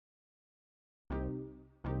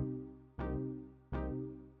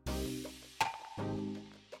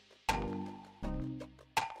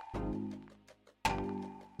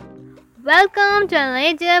Welcome to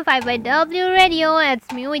Native 5W Radio.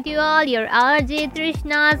 It's me with you all, your RJ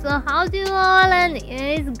Trishna. So how's you all? And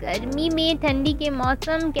इस गर्मी में ठंडी के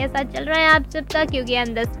मौसम कैसा चल रहा है आप सबका? क्योंकि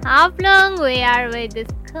on this half long we are with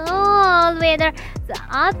this cold weather. So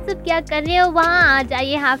आप सब क्या कर रहे हो वहाँ? आ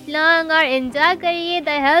जाइए half long और enjoy करिए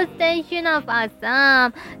the hill station of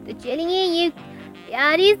Assam. तो चलिए ये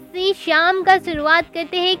प्यारी सी शाम का शुरुआत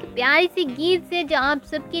करते हैं एक प्यारी सी गीत से जो आप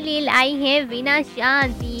सबके लिए लाई है वीना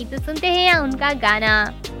शांति। तो सुनते हैं उनका गाना।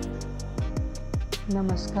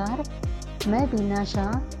 नमस्कार, मैं वीना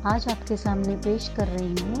शाह आज आपके सामने पेश कर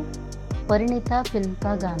रही हूँ परिणीता फिल्म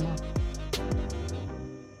का गाना।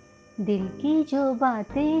 दिल की जो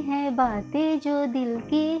बातें हैं, बातें जो दिल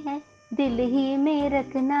की हैं, दिल ही में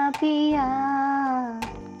रखना पिया।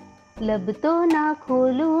 लब तो ना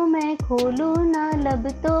खोलूं मैं, खोलूं ना लब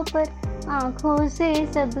तो पर आँखों से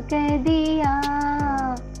सब कह दिया।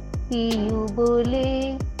 पियू बोले,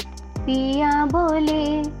 पिया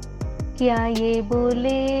बोले, क्या ये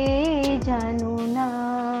बोले जानू ना।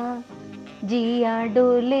 जिया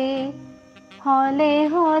डोले हौले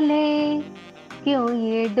हौले, क्यों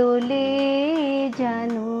ये डोले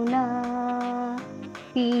जानू ना।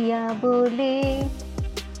 पिया बोले,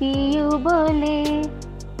 पियू बोले,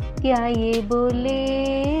 क्या ये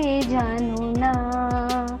बोले जानू ना।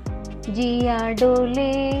 जिया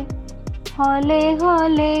डोले हौले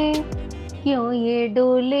हौले, क्यों ये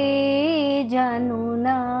डोले जानू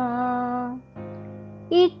ना।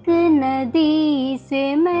 एक नदी से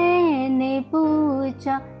मैंने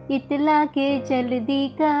पूछा, इतला के चल दी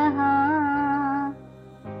कहाँ।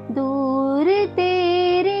 दूर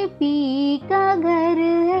तेरे पी का घर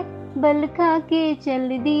है, बलखा के चल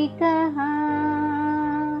दी कहाँ।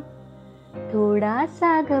 थोड़ा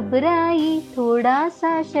सा घबराई, थोड़ा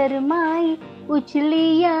सा शर्माई, उछली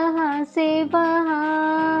यहाँ से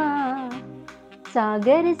वहाँ।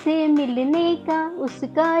 सागर से मिलने का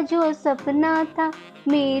उसका जो सपना था,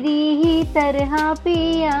 मेरी ही तरह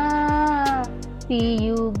पिया।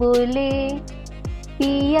 पियू बोले,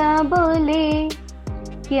 पिया बोले,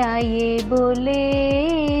 क्या ये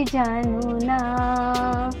बोले जानू ना।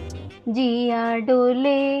 जिया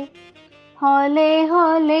डोले हौले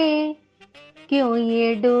हौले, क्यों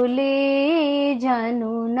ये डोले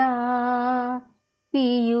जानू ना।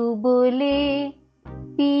 पियू बोले,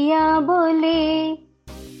 पिया बोले,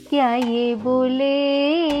 क्या ये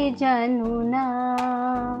बोले जानू ना।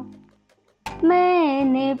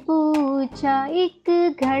 मैंने पूछा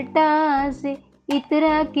एक घटा से,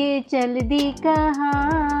 इतरा के चल दी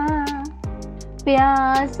कहाँ।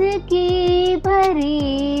 प्यास की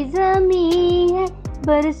भरी ज़मीं है,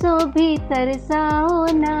 बरसों भी तरसाओ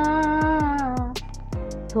ना।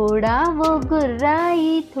 थोड़ा वो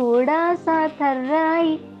गुर्राई, थोड़ा सा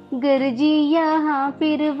थर्राई, गरजी यहाँ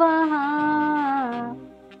फिर वहाँ।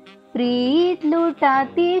 प्रीत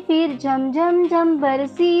लुटाती फिर झम झम झम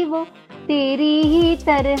बरसी वो, तेरी ही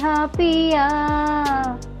तरह पिया।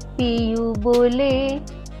 पियू बोले,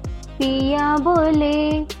 पिया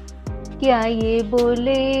बोले, क्या ये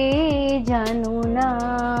बोले जानू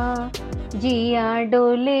ना। जिया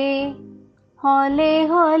डोले हौले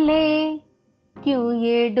हौले, क्यों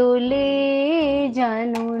ये डोले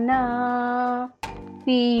जानू ना।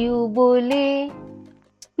 पियू बोले,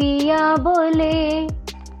 पिया बोले,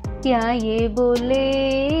 क्या ये बोले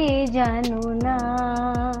जानू ना।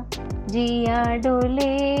 जिया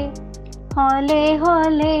डोले हौले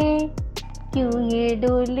हौले, क्यों ये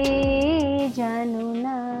डोले जानू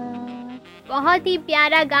ना। बहुत ही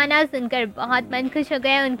प्यारा गाना सुनकर बहुत मन खुश हो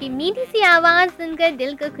गया। उनकी मीठी सी आवाज़ सुनकर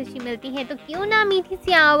दिल को खुशी मिलती है। तो क्यों ना मीठी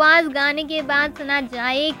सी आवाज़ गाने के बाद सुना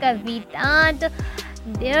जाए कविता। तो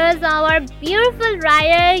there's our beautiful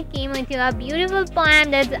writer came with a beautiful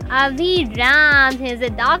poem that's Abhiram. He's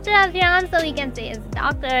a Dr. Abhiram, so we can say he's a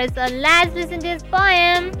doctor. So let's listen to his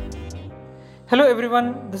poem. Hello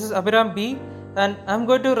everyone, this is Abhiram B and I'm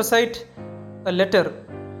going to recite a letter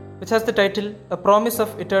which has the title A Promise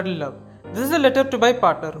of Eternal Love. This is a letter to my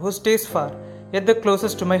partner who stays far, yet the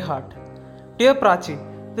closest to my heart. Dear Prachi,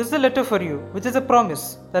 this is a letter for you, which is a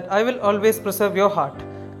promise that I will always preserve your heart,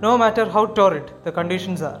 no matter how torrid the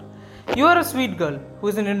conditions are. You are a sweet girl who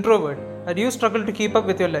is an introvert and you struggle to keep up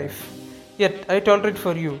with your life. Yet I tolerate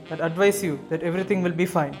for you and advise you that everything will be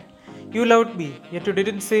fine. You loved me, yet you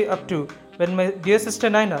didn't say up to when my dear sister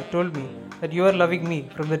Naina told me that you are loving me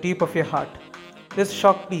from the deep of your heart. This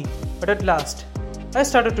shocked me, but at last, I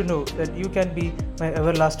started to know that you can be my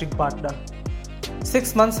everlasting partner.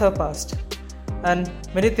 6 months have passed, and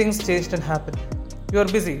many things changed and happened. You are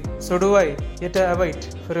busy, so do I, yet I await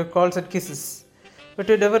for your calls and kisses. But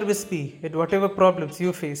you never miss me in whatever problems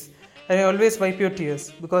you face, and I always wipe your tears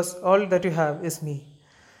because all that you have is me.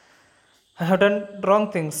 I have done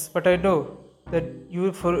wrong things, but I know that you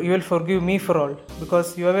will forgive me for all,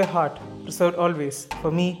 because you have a heart preserved always for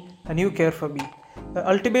me and you care for me. The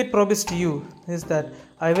ultimate promise to you is that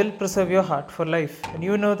I will preserve your heart for life, and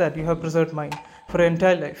you know that you have preserved mine for your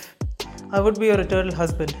entire life. I would be your eternal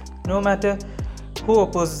husband, no matter who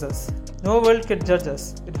opposes us. No world can judge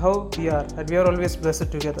us with how we are, and we are always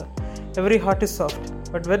blessed together. Every heart is soft,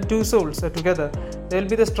 but when two souls are together, they will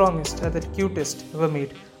be the strongest and the cutest ever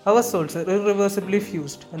made. Our souls are irreversibly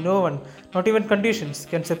fused, and no one, not even conditions,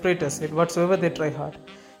 can separate us in whatsoever they try hard.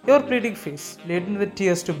 Your pleading face, laden with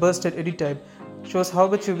tears to burst at any time, shows how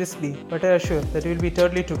much you miss me, but I assure that we will be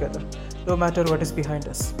eternally together, no matter what is behind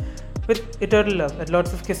us. With eternal love and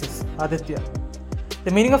lots of kisses, Aditya. The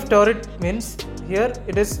meaning of torrid means here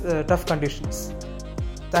it is tough conditions.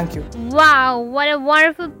 Thank you. Wow, what a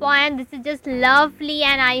wonderful poem. This is just lovely,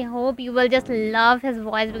 and I hope you will just love his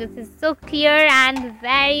voice because it's so clear and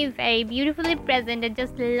very very beautifully presented.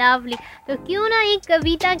 Just lovely. तो क्यों ना एक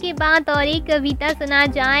कविता के बाद और एक कविता सुना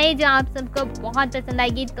जाए जो आप सबको बहुत पसंद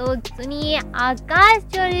आएगी. तो सुनिए आकाश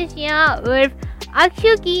चौरसिया उर्फ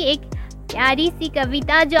अक्षु की एक प्यारी सी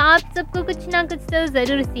कविता जो आप सबको कुछ ना कुछ तो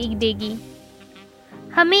ज़रूर सीख देगी.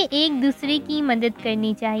 हमें एक दूसरे की मदद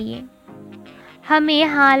करनी चाहिए.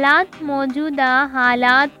 हमें मौजूदा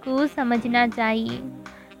हालात को समझना चाहिए.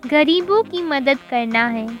 गरीबों की मदद करना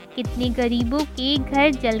है. कितने गरीबों के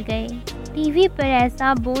घर जल गए. टीवी पर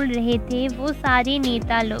ऐसा बोल रहे थे वो सारे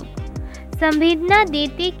नेता लोग. संवेदना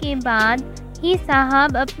देते के बाद ही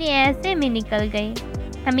साहब अपने ऐसे में निकल गए.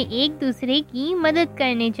 हमें एक दूसरे की मदद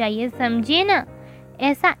करनी चाहिए, समझे ना.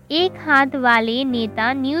 ऐसा एक हाथ वाले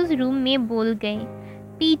नेता न्यूज़ रूम में बोल गए.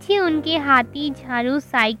 पीछे उनके हाथी झाड़ू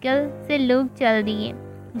साइकिल से लोग चल दिए.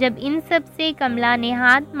 जब इन सब से कमला ने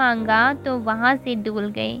हाथ मांगा तो वहाँ से डोल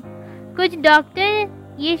गए. कुछ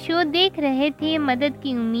डॉक्टर ये शो देख रहे थे मदद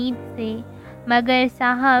की उम्मीद से, मगर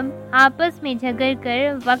साहब आपस में झगड़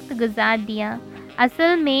कर वक्त गुजार दिया.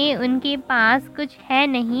 असल में उनके पास कुछ है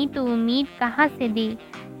नहीं तो उम्मीद कहाँ से दे.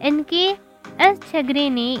 इनके इस झगड़े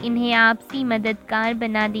ने इन्हें आपसी मददगार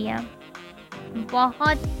बना दिया.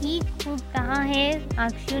 बहुत ही खूब कहा है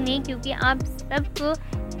अक्षु ने, क्योंकि आप सबको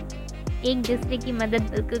एक दूसरे की मदद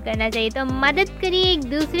बिल्कुल करना चाहिए. तो मदद करिए एक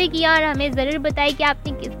दूसरे की और हमें ज़रूर बताइए कि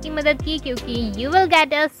आपने किसकी मदद की, क्योंकि you will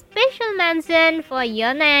get a special mention for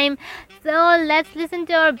your name. So let's listen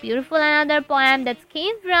to our beautiful another poem that's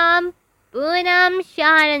came from Poonam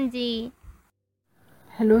Shahran ji.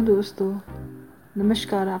 Hello दोस्तों,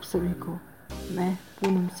 नमस्कार आप सभी को. मैं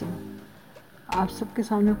पूनम सिंह आप सबके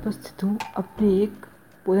सामने उपस्थित हूँ अपनी एक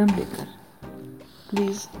पोएम लेकर.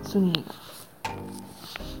 प्लीज़ सुनिएगा.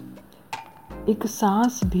 एक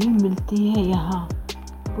सांस भी मिलती है यहाँ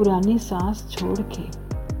पुरानी सांस छोड़ के.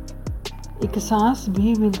 एक सांस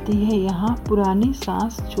भी मिलती है यहाँ पुरानी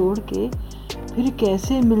सांस छोड़ के. फिर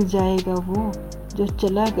कैसे मिल जाएगा वो जो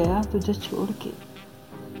चला गया तुझे छोड़ के.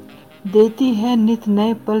 देती है नित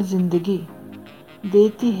नए पल जिंदगी.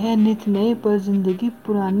 देती है नित नए पल जिंदगी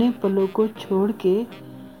पुराने पलों को छोड़ के.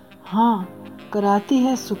 हाँ, कराती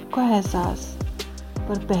है सुख का एहसास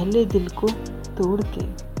पर पहले दिल को तोड़ के.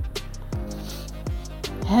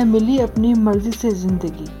 है मिली अपनी मर्जी से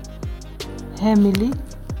जिंदगी. है मिली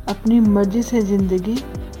अपनी मर्जी से जिंदगी.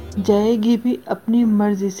 जाएगी भी अपनी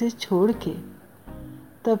मर्जी से छोड़ के.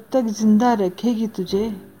 तब तक जिंदा रखेगी तुझे,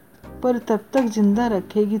 पर तब तक जिंदा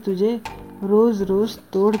रखेगी तुझे रोज़ रोज़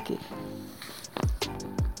तोड़ के.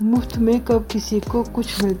 मुफ्त में कब किसी को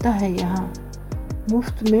कुछ मिलता है यहाँ.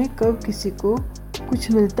 मुफ्त में कब किसी को कुछ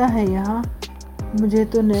मिलता है यहाँ. मुझे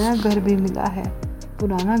तो नया घर भी मिला है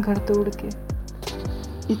पुराना घर तोड़ के.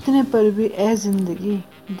 इतने पर भी ए ज़िंदगी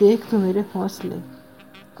देख तू मेरे हौसले.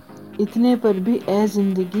 इतने पर भी ए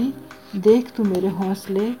ज़िंदगी देख तू मेरे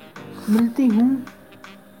हौसले. मिलती हूँ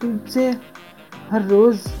तुझसे हर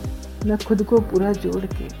रोज़ मैं खुद को पूरा जोड़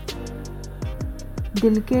के.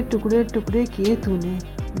 दिल के टुकड़े टुकड़े किए तूने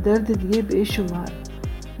दर्द दिए बेशुमार.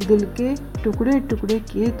 दिल के टुकड़े टुकड़े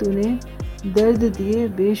किए तूने दर्द दिए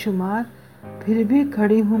बेशुमार. फिर भी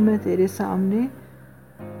खड़ी हूँ मैं तेरे सामने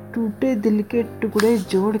टूटे दिल के टुकड़े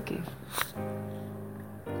जोड़ के.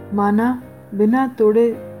 माना बिना तोड़े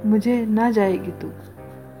मुझे ना जाएगी तू.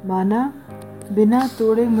 माना बिना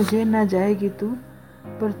तोड़े मुझे ना जाएगी तू.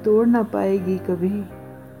 पर तोड़ ना पाएगी कभी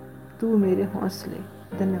तू मेरे हौसले.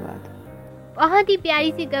 धन्यवाद. बहुत ही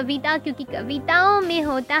प्यारी सी कविता, क्योंकि कविताओं में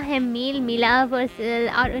होता है मेल मिलाप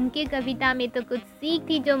और उनके कविता में तो कुछ सीख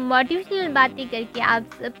थी जो मोटिवेशनल बातें करके आप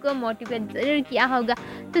सबको मोटिवेट ज़रूर किया होगा.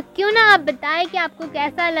 तो क्यों ना आप बताएं कि आपको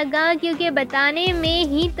कैसा लगा, क्योंकि बताने में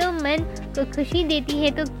ही तो मन को खुशी देती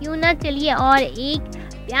है. तो क्यों ना चलिए और एक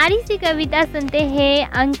प्यारी सी कविता सुनते हैं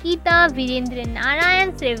अंकिता वीरेंद्र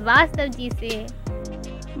नारायण श्रीवास्तव जी से।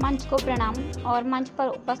 मंच को प्रणाम और मंच पर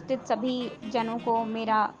उपस्थित सभी जनों को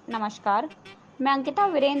मेरा नमस्कार। मैं अंकिता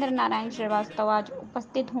वीरेंद्र नारायण श्रीवास्तव आज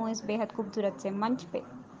उपस्थित हूँ इस बेहद खूबसूरत से मंच पे।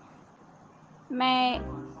 मैं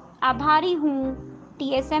आभारी हूँ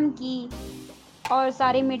TSM की और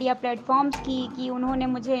सारे मीडिया प्लेटफॉर्म्स की कि उन्होंने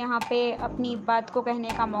मुझे यहाँ पे अपनी बात को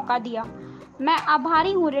कहने का मौका दिया। मैं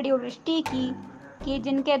आभारी हूँ रेडियो वृष्टि की कि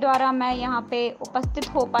जिनके द्वारा मैं यहाँ पे उपस्थित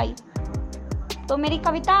हो पाई। तो मेरी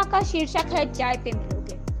कविता का शीर्षक है चाय पे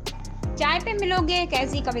मिलोगे। चाय पे मिलोगे एक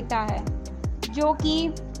ऐसी कविता है जो कि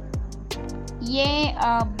ये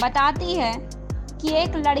बताती है कि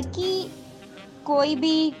एक लड़की कोई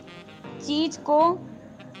भी चीज़ को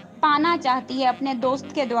पाना चाहती है अपने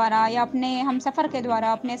दोस्त के द्वारा या अपने हमसफ़र के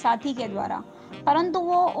द्वारा, अपने साथी के द्वारा, परंतु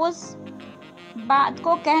वो उस बात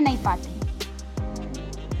को कह नहीं पाती।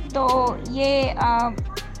 तो ये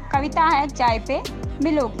कविता है चाय पे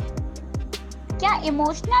मिलोगे। क्या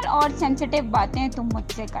इमोशनल और सेंसिटिव बातें तुम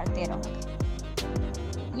मुझसे करते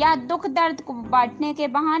रहोगे, या दुख दर्द को बांटने के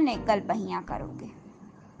बहाने गलबहियां करोगे,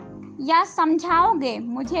 या समझाओगे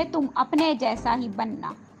मुझे तुम अपने जैसा ही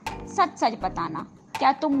बनना, सच सच बताना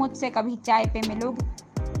क्या तुम मुझसे कभी चाय पे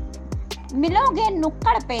मिलोगे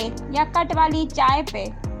नुक्कड़ पे या कट वाली चाय पे,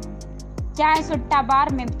 चाय सुट्टा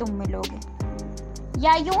बार में तुम मिलोगे,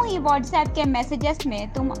 या यूं ही व्हाट्सएप के मैसेजेस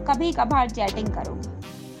में तुम कभी कभार चैटिंग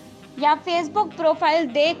करोगे, या फेसबुक प्रोफाइल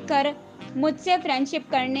देखकर मुझसे फ्रेंडशिप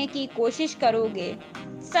करने की कोशिश करोगे,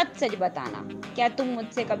 सच सच बताना क्या तुम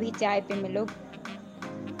मुझसे कभी चाय पे मिलोगे।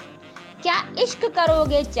 क्या इश्क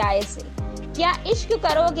करोगे चाय से, क्या इश्क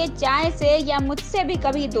करोगे चाय से, या मुझसे भी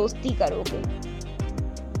कभी दोस्ती करोगे,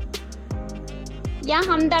 या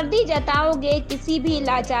हमदर्दी जताओगे किसी भी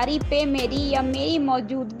लाचारी पे मेरी, या मेरी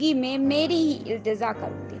मौजूदगी में मेरी ही इल्तिजा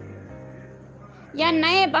करोगे, या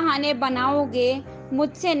नए बहाने बनाओगे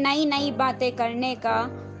मुझसे नई नई बातें करने का,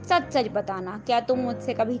 सच सच बताना क्या तुम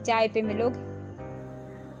मुझसे कभी चाय पे मिलोगे।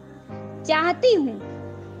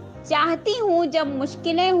 चाहती हूँ जब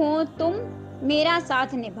मुश्किलें हों तुम मेरा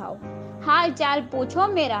साथ निभाओ, हाल चाल पूछो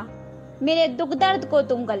मेरा, मेरे दुख दर्द को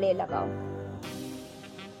तुम गले लगाओ,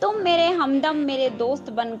 तुम मेरे हमदम मेरे दोस्त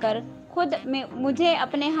बनकर खुद में मुझे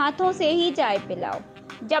अपने हाथों से ही चाय पिलाओ,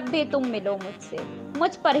 जब भी तुम मिलो मुझसे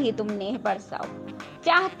मुझ पर ही तुम नेह बरसाओ।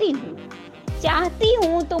 चाहती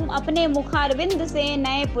हूँ तुम अपने मुखारविंद से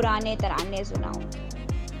नए पुराने तराने सुनाओ,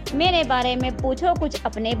 मेरे बारे में पूछो कुछ,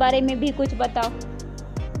 अपने बारे में भी कुछ बताओ,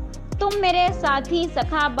 तुम मेरे साथी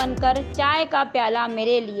सखा बनकर चाय का प्याला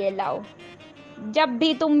मेरे लिए लाओ, जब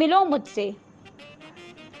भी तुम मिलो मुझसे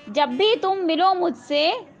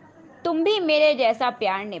तुम भी मेरे जैसा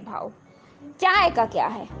प्यार निभाओ। चाय का क्या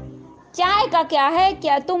है,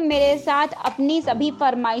 क्या तुम मेरे साथ अपनी सभी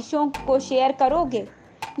फरमाइशों को शेयर करोगे,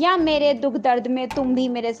 या मेरे दुख दर्द में तुम भी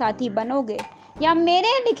मेरे साथी बनोगे, या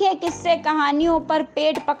मेरे लिखे किस्से कहानियों पर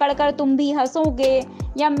पेट पकड़कर तुम भी हंसोगे,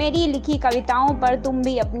 या मेरी लिखी कविताओं पर तुम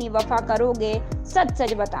भी अपनी वफा करोगे, सच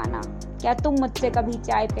सच बताना क्या तुम मुझसे कभी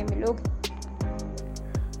चाय पे मिलोगे।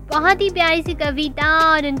 बहुत ही प्यारी सी कविता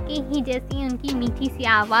और उनकी ही जैसी उनकी मीठी सी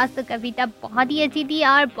आवाज़। तो कविता बहुत ही अच्छी थी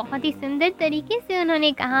और बहुत ही सुंदर तरीके से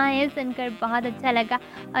उन्होंने कहा है, सुनकर बहुत अच्छा लगा।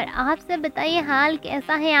 और आप सब बताइए हाल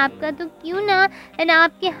कैसा है आपका, तो क्यों ना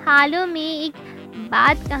आपके हालों में एक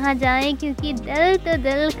बात कहा जाए, क्योंकि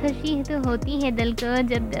दिल खुशी तो होती है दिल को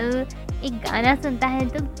जब दिल एक गाना सुनता है,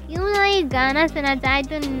 तो क्यों ना एक गाना सुना जाए।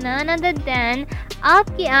 तो नन अदर देन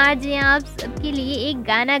आपकी आरजे आप सबके लिए एक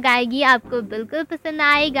गाना गाएगी, आपको बिल्कुल पसंद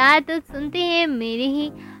आएगा। तो सुनते हैं मेरे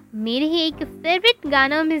ही एक फेवरेट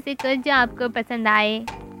गानों में से कुछ जो आपको पसंद आए।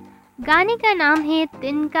 गाने का नाम है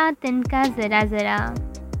तिनका तिनका जरा जरा।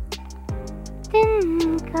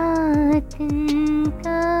 तिनका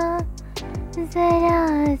तिनका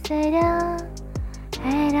जरा जरा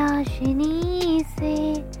है रोशनी से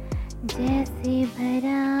जैसे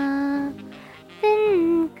भरा,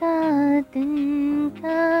 तिनका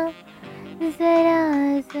तिनका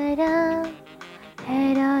जरा जरा है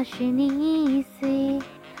रोशनी से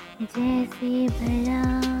जैसे भरा।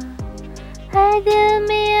 हर दिल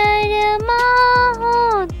में अरमां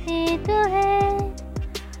होते तो है,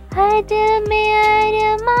 हर दिल में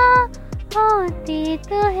अरमां होते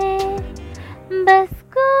तो है, बस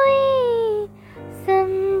कोई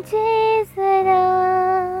समझे जरा।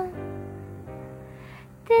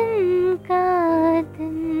 तिनका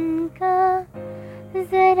तिनका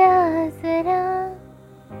जरा जरा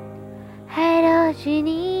है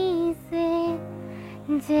रोशनी से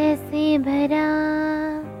जैसे भरा।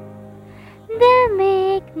 दिल में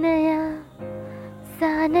एक नया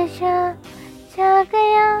सा नशा छा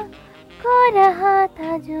गया, खो रहा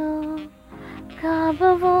था जो ख्वाब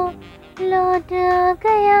वो लौट आ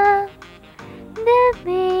गया, दिल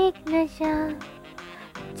में एक नशा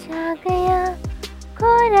छा गया,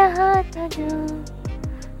 खो रहा था जो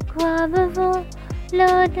ख्वाब वो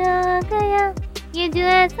लौट आ गया। ये जो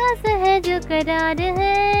एहसास है जो करार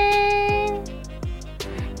है,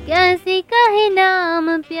 कैसी कहे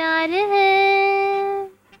नाम प्यार है।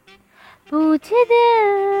 पूछ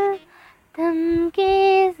दिल थम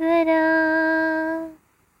के जरा,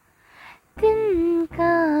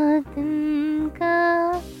 तिनका तिनका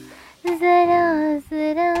जरा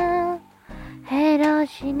जरा है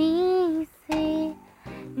रोशनी से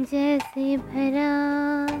जैसे भरा।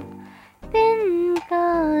 तिनका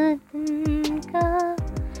तिनका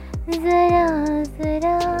जरा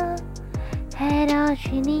जरा है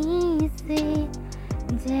रोशनी से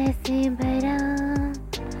जैसे भरा।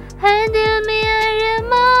 हर दिल में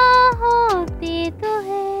अरमां होते तो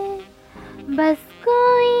है, बस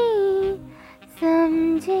कोई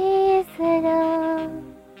समझे जरा।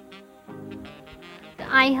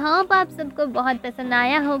 आई होप आप सबको बहुत पसंद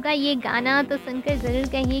आया होगा ये गाना। तो सुनकर ज़रूर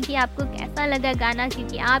कहिए कि आपको कैसा लगा गाना,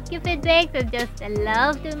 क्योंकि आपके feedback is just a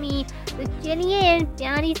love to me. तो चलिए इस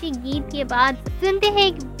प्यारी सी गीत के बाद सुनते हैं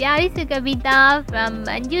एक प्यारी सी कविता फ्रॉम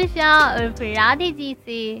मंजूषा और राधे जी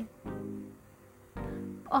से।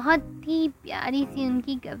 बहुत ही प्यारी सी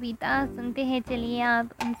उनकी कविता सुनते हैं, चलिए आप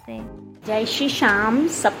उनसे। जय श्री श्याम,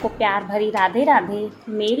 सबको प्यार भरी राधे राधे।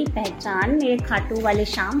 मेरी पहचान मेरे खाटू वाले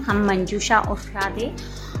श्याम, हम मंजूषा और राधे।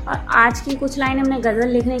 और आज की कुछ लाइन हमने गज़ल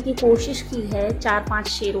लिखने की कोशिश की है, 4-5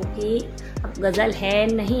 शेरों की। अब गज़ल है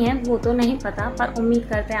नहीं है वो तो नहीं पता, पर उम्मीद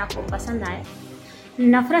करते हैं आपको पसंद आए।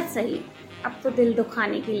 नफ़रत सही अब तो दिल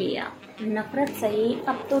दुखाने के लिए आ, नफ़रत सही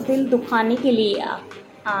अब तो दिल दुखाने के लिए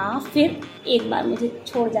आ, फिर एक बार मुझे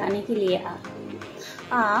छोड़ जाने के लिए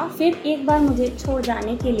आ, फिर एक बार मुझे छोड़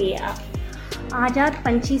जाने के लिए आ। आज़ाद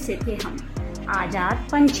पंछी से थे हम, आज़ाद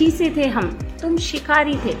पंछी से थे हम, तुम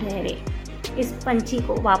शिकारी थे ठहरे, इस पंछी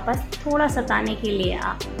को वापस थोड़ा सताने के लिए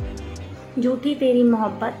आ। झूठी तेरी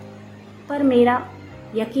मोहब्बत पर मेरा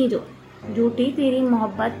यकीन जो, झूठी तेरी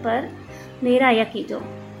मोहब्बत पर मेरा यकीन जो,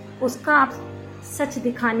 उसका आप सच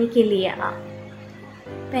दिखाने के लिए आ।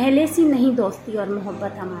 पहले सी नहीं दोस्ती और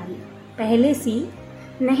मोहब्बत हमारी, पहले सी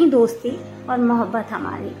नहीं दोस्ती और मोहब्बत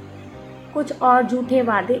हमारी। कुछ और झूठे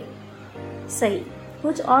वादे सही,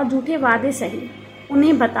 कुछ और झूठे वादे सही,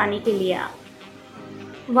 उन्हें बताने के लिए आ।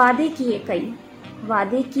 वादे किए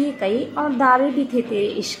कई और दावे भी थे तेरे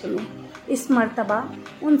इश्क में, इस मर्तबा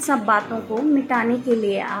उन सब बातों को मिटाने के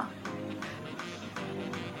लिए आ।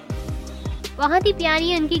 बहुत ही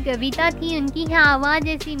प्यारी उनकी कविता थी, उनकी है आवाज़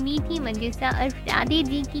ऐसी मीठी। मंजूषा और राधे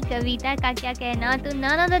जी की कविता का क्या कहना। तो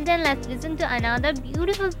none other than let's listen to another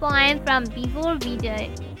beautiful poem from Vibhor Vijay।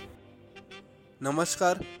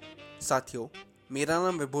 नमस्कार साथियों, मेरा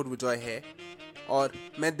नाम विभोर विजय है और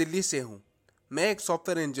मैं दिल्ली से हूँ। मैं एक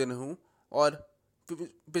सॉफ्टवेयर इंजीनियर हूँ और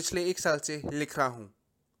पिछले 1 साल से लिख रहा हूँ।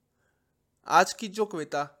 आज की जो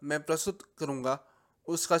कविता मैं प्रस्तुत करूँगा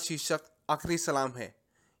उसका शीर्षक आखिरी सलाम है।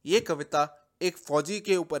 ये कविता एक फौजी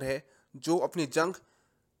के ऊपर है जो अपनी जंग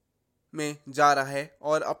में जा रहा है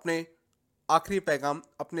और अपने आखिरी पैगाम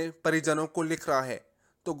अपने परिजनों को लिख रहा है।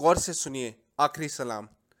 तो गौर से सुनिए आखिरी सलाम।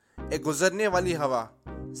 एक गुजरने वाली हवा,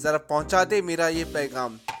 जरा पहुंचा दे मेरा ये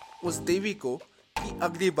पैगाम उस देवी को कि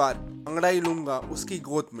अगली बार अंगड़ाई लूंगा उसकी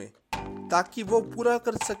गोद में, ताकि वो पूरा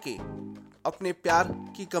कर सके अपने प्यार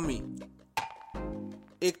की कमी।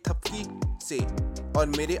 एक थपकी से और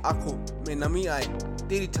मेरे आंखों में नमी आए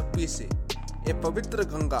तेरी थप्पी से। ये पवित्र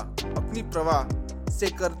गंगा अपनी प्रवाह से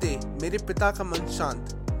कर दे मेरे पिता का मन शांत,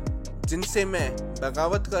 जिनसे मैं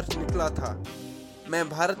बगावत कर निकला था मैं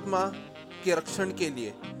भारत माँ के रक्षण के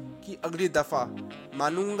लिए, कि अगली दफा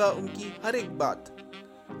मानूंगा उनकी हर एक बात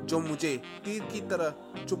जो मुझे तीर की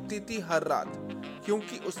तरह चुभती थी हर रात,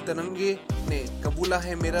 क्योंकि उस तिरंगे ने कबूला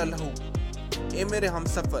है मेरा लहू। ए मेरे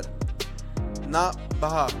हमसफर ना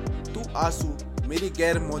बहा तू आंसू मेरी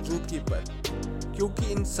गैर मौजूदगी पर,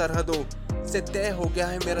 क्योंकि इन सरहदों से तय हो गया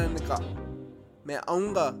है मेरा निकाह। मैं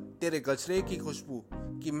आऊँगा तेरे गजरे की खुशबू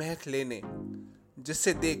की महक लेने,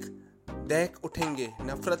 जिससे देख दहक उठेंगे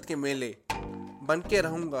नफरत के मेले। बन के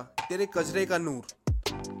रहूँगा तेरे गजरे का नूर,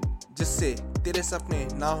 जिससे तेरे सपने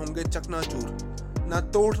ना होंगे चकनाचूर। ना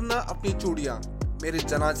तोड़ना अपनी चूड़ियाँ मेरे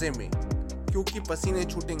जनाजे में, क्योंकि पसीने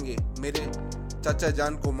छूटेंगे मेरे चाचा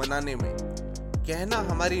जान को मनाने में। कहना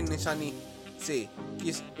हमारी निशानी से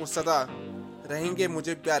कि वो सदा रहेंगे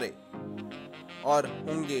मुझे प्यारे और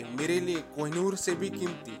होंगे मेरे लिए कोहिनूर से भी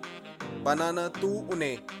कीमती। बनाना तू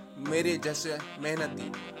उन्हें मेरे जैसे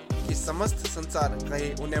मेहनती, कि समस्त संसार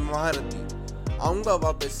कहे उन्हें महारथी। आऊँगा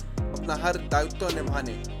वापस अपना हर दायित्व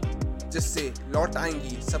निभाने, जिससे लौट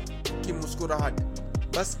आएंगी सबकी मुस्कुराहट।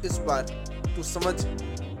 बस इस बार तू समझ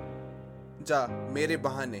जा मेरे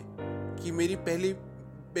बहाने कि मेरी पहली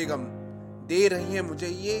बेगम दे रही है मुझे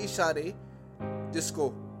ये इशारे, जिसको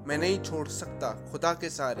मैं नहीं छोड़ सकता खुदा के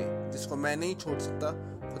सहारे, जिसको मैं नहीं छोड़ सकता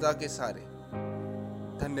खुदा के सहारे।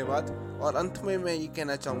 धन्यवाद। और अंत में मैं ये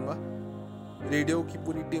कहना चाहूँगा रेडियो की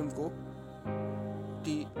पूरी टीम को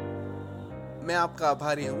कि मैं आपका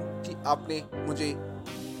आभारी हूँ कि आपने मुझे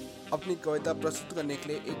अपनी कविता प्रस्तुत करने के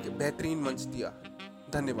लिए एक बेहतरीन मंच दिया।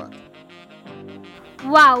 धन्यवाद।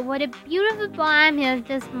 Wow, what a beautiful poem. It's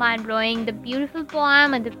just mind-blowing. The beautiful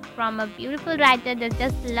poem from a beautiful writer. That's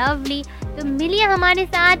just lovely. तो मिलिए हमारे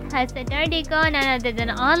साथ हर सैटरडे को none other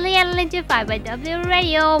than only LNG 5W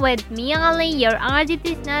Radio with me only, your RJ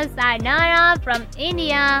Trishna Sayonara from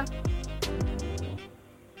India.